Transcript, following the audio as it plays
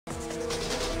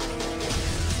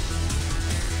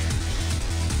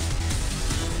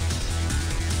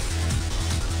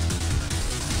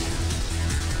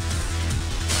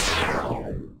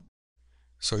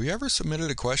So you ever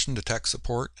submitted a question to tech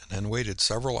support and then waited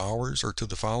several hours or to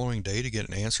the following day to get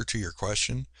an answer to your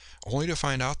question, only to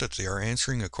find out that they are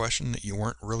answering a question that you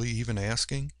weren't really even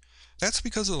asking? That's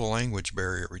because of the language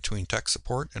barrier between tech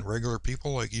support and regular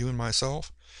people like you and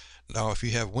myself. Now, if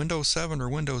you have Windows 7 or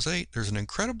Windows 8, there's an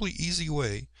incredibly easy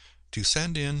way to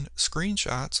send in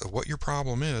screenshots of what your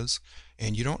problem is,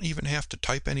 and you don't even have to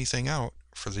type anything out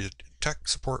for the tech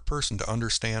support person to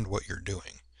understand what you're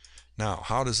doing. Now,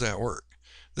 how does that work?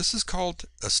 This is called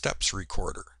a steps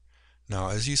recorder. Now,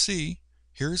 as you see,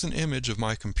 here's an image of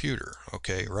my computer.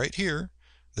 Okay, right here,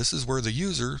 this is where the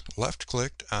user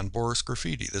left-clicked on Boris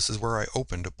Graffiti. This is where I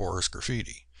opened Boris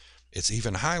Graffiti. It's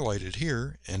even highlighted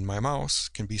here, and my mouse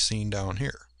can be seen down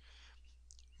here.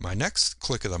 My next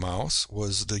click of the mouse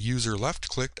was the user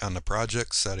left-clicked on the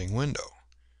project setting window.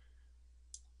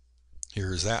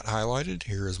 Here is that highlighted.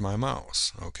 Here is my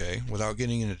mouse. Okay, without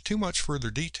getting into too much further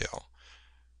detail,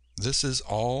 this is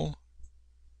all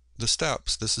the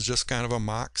steps. This is just kind of a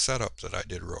mock setup that I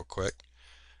did real quick.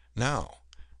 Now,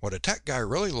 what a tech guy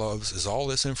really loves is all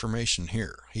this information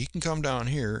here. He can come down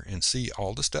here and see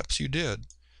all the steps you did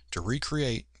to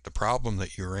recreate the problem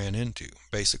that you ran into.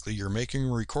 Basically, you're making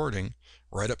a recording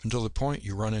right up until the point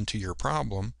you run into your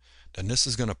problem. Then this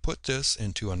is going to put this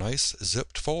into a nice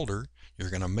zipped folder.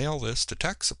 You're going to mail this to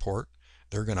tech support.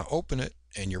 They're going to open it,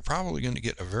 and you're probably going to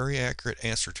get a very accurate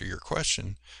answer to your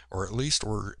question, or at least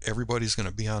where everybody's going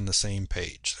to be on the same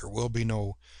page. There will be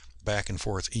no back and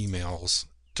forth emails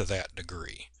to that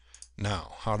degree.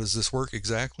 Now, how does this work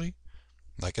exactly?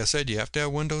 Like I said, you have to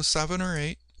have Windows 7 or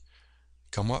 8.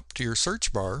 Come up to your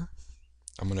search bar.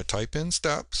 I'm going to type in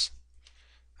steps.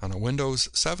 On a Windows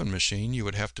 7 machine, you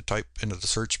would have to type into the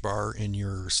search bar in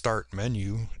your start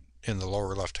menu in the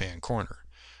lower left-hand corner.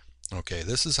 Okay,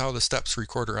 this is how the steps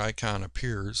recorder icon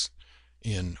appears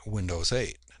in Windows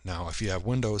 8. Now, if you have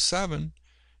Windows 7,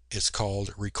 it's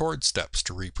called record steps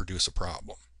to reproduce a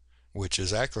problem, which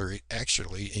is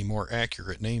actually a more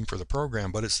accurate name for the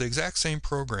program, but it's the exact same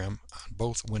program on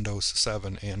both Windows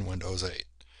 7 and Windows 8.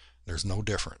 There's no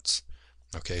difference.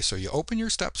 Okay, so you open your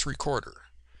steps recorder.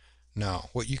 Now,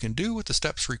 what you can do with the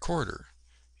steps recorder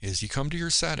is you come to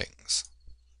your settings.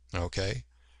 Okay,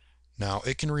 now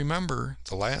it can remember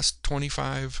the last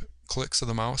 25 clicks of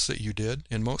the mouse that you did.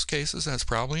 In most cases, that's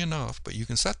probably enough, but you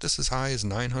can set this as high as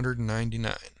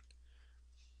 999.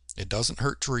 It doesn't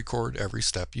hurt to record every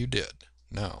step you did.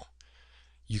 Now,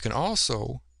 you can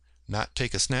also not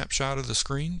take a snapshot of the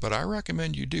screen, but I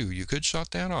recommend you do. You could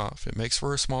shut that off. It makes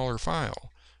for a smaller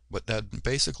file, but that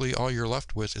basically all you're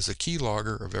left with is a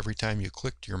keylogger of every time you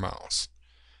clicked your mouse.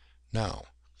 Now,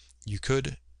 you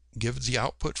could give the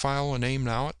output file a name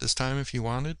now at this time if you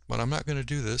wanted, but I'm not going to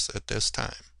do this at this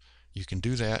time. You can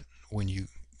do that when you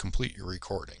complete your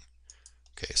recording.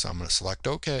 Okay, so I'm going to select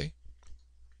OK.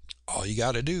 All you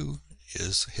got to do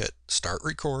is hit Start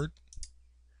Record.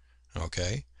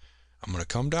 Okay, I'm going to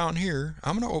come down here.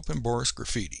 I'm going to open Boris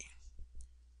Graffiti.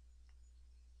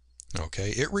 Okay,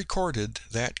 it recorded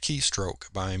that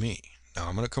keystroke by me. Now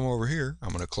I'm going to come over here. I'm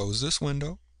going to close this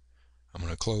window. I'm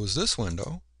going to close this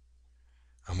window.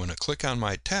 I'm going to click on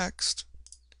my text.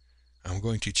 I'm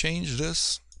going to change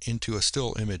this into a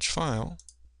still image file.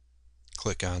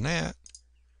 Click on that.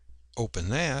 Open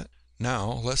that.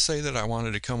 Now, let's say that I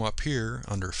wanted to come up here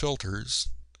under Filters,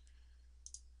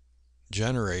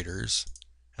 Generators,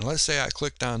 and let's say I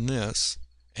clicked on this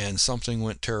and something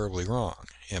went terribly wrong.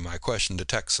 And my question to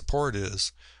tech support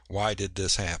is, why did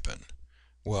this happen?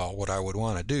 Well, what I would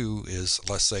want to do is,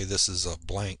 let's say this is a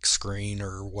blank screen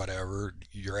or whatever,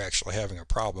 you're actually having a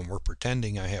problem. We're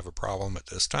pretending I have a problem at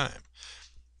this time.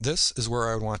 This is where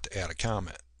I would want to add a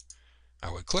comment.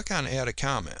 I would click on Add a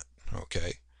Comment.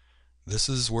 Okay, this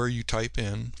is where you type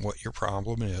in what your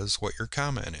problem is, what your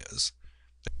comment is.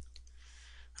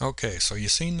 Okay, so you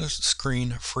seen the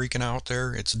screen freaking out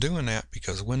there? It's doing that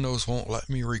because Windows won't let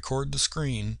me record the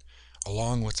screen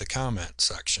along with the comment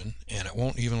section, and it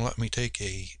won't even let me take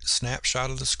a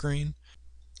snapshot of the screen.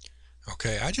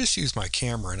 Okay, I just used my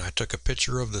camera and I took a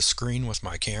picture of the screen with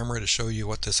my camera to show you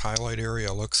what this highlight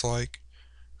area looks like.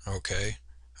 Okay,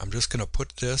 I'm just going to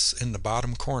put this in the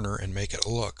bottom corner and make it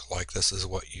look like this is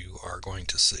what you are going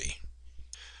to see.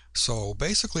 So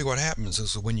basically what happens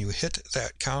is when you hit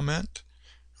that comment,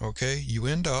 okay, you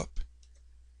end up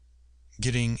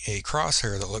getting a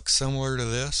crosshair that looks similar to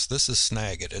this. This is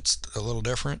Snagit. It's a little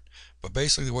different, but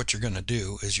basically what you're going to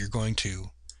do is you're going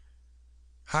to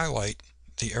highlight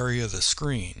the area of the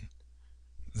screen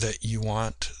that you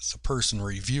want the person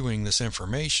reviewing this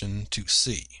information to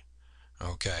see.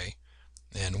 Okay,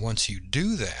 and once you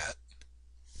do that,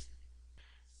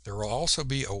 there will also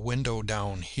be a window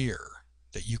down here.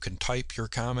 that you can type your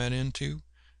comment into.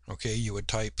 Okay, you would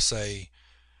type, say,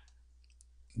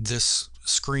 this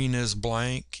screen is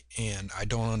blank and I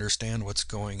don't understand what's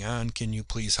going on. Can you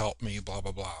please help me? Blah,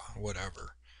 blah, blah,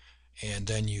 whatever. And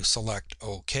then you select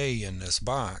OK in this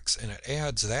box, and it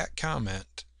adds that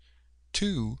comment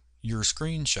to your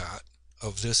screenshot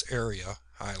of this area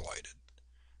highlighted.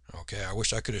 Okay, I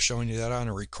wish I could have shown you that on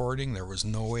a recording. There was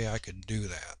no way I could do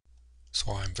that.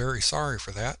 So I'm very sorry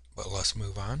for that, but let's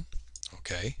move on.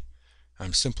 Okay,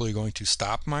 I'm simply going to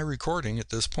stop my recording at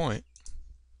this point.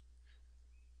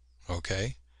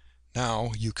 Okay,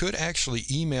 now you could actually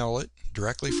email it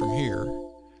directly from here.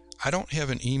 I don't have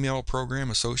an email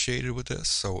program associated with this,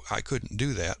 so I couldn't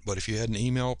do that. But if you had an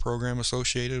email program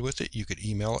associated with it, you could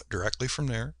email it directly from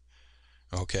there.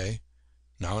 Okay,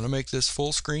 now I'm going to make this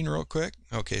full screen real quick.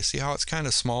 Okay, see how it's kind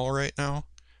of small right now?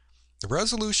 The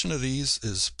resolution of these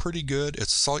is pretty good.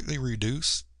 It's slightly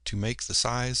reduced to make the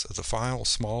size of the file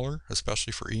smaller,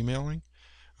 especially for emailing.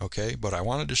 Okay, but I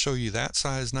wanted to show you that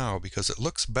size now because it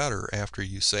looks better after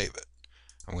you save it.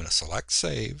 I'm going to select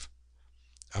Save.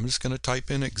 I'm just going to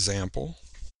type in example.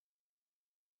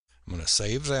 I'm going to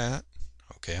save that.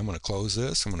 Okay, I'm going to close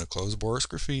this. I'm going to close Boris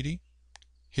Graffiti.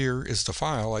 Here is the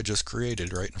file I just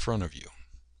created right in front of you.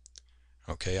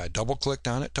 Okay, I double-clicked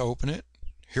on it to open it.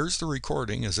 Here's the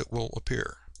recording as it will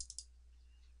appear.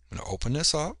 I'm going to open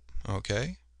this up.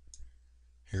 Okay,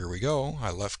 here we go.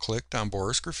 I left-clicked on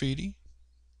Boris Graffiti.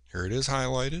 Here it is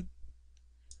highlighted.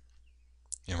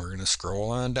 And we're going to scroll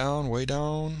on down, way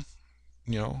down.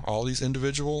 You know, all these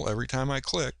individual, every time I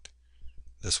clicked,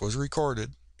 this was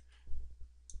recorded.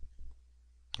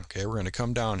 Okay, we're going to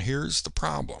come down. Here's the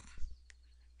problem.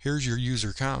 Here's your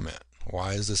user comment.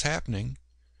 Why is this happening?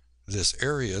 This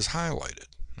area is highlighted.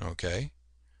 Okay,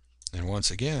 and once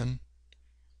again,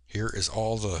 here is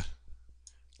all the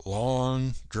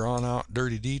long, drawn-out,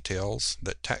 dirty details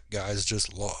that tech guys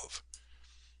just love.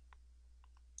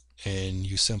 And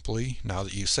you simply, now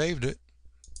that you saved it,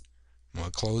 I'm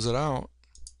going to close it out.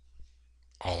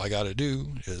 All I got to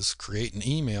do is create an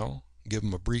email, give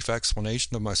them a brief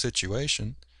explanation of my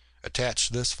situation, attach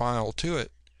this file to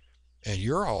it, and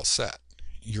you're all set.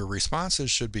 Your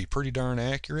responses should be pretty darn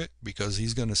accurate because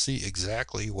he's going to see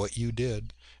exactly what you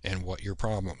did and what your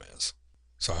problem is.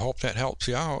 So I hope that helps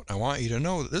you out. I want you to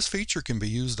know that this feature can be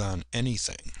used on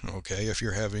anything, okay? If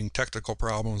you're having technical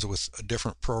problems with a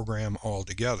different program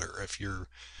altogether, if you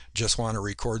just want to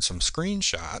record some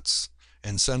screenshots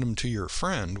and send them to your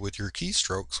friend with your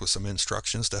keystrokes with some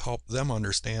instructions to help them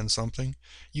understand something,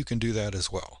 you can do that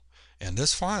as well. And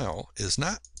this file is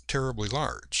not terribly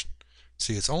large.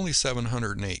 See, it's only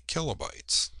 708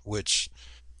 kilobytes, which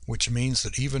means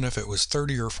that even if it was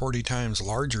 30 or 40 times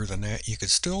larger than that, you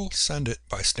could still send it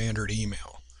by standard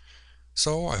email.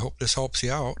 So I hope this helps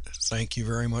you out. Thank you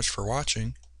very much for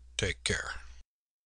watching. Take care.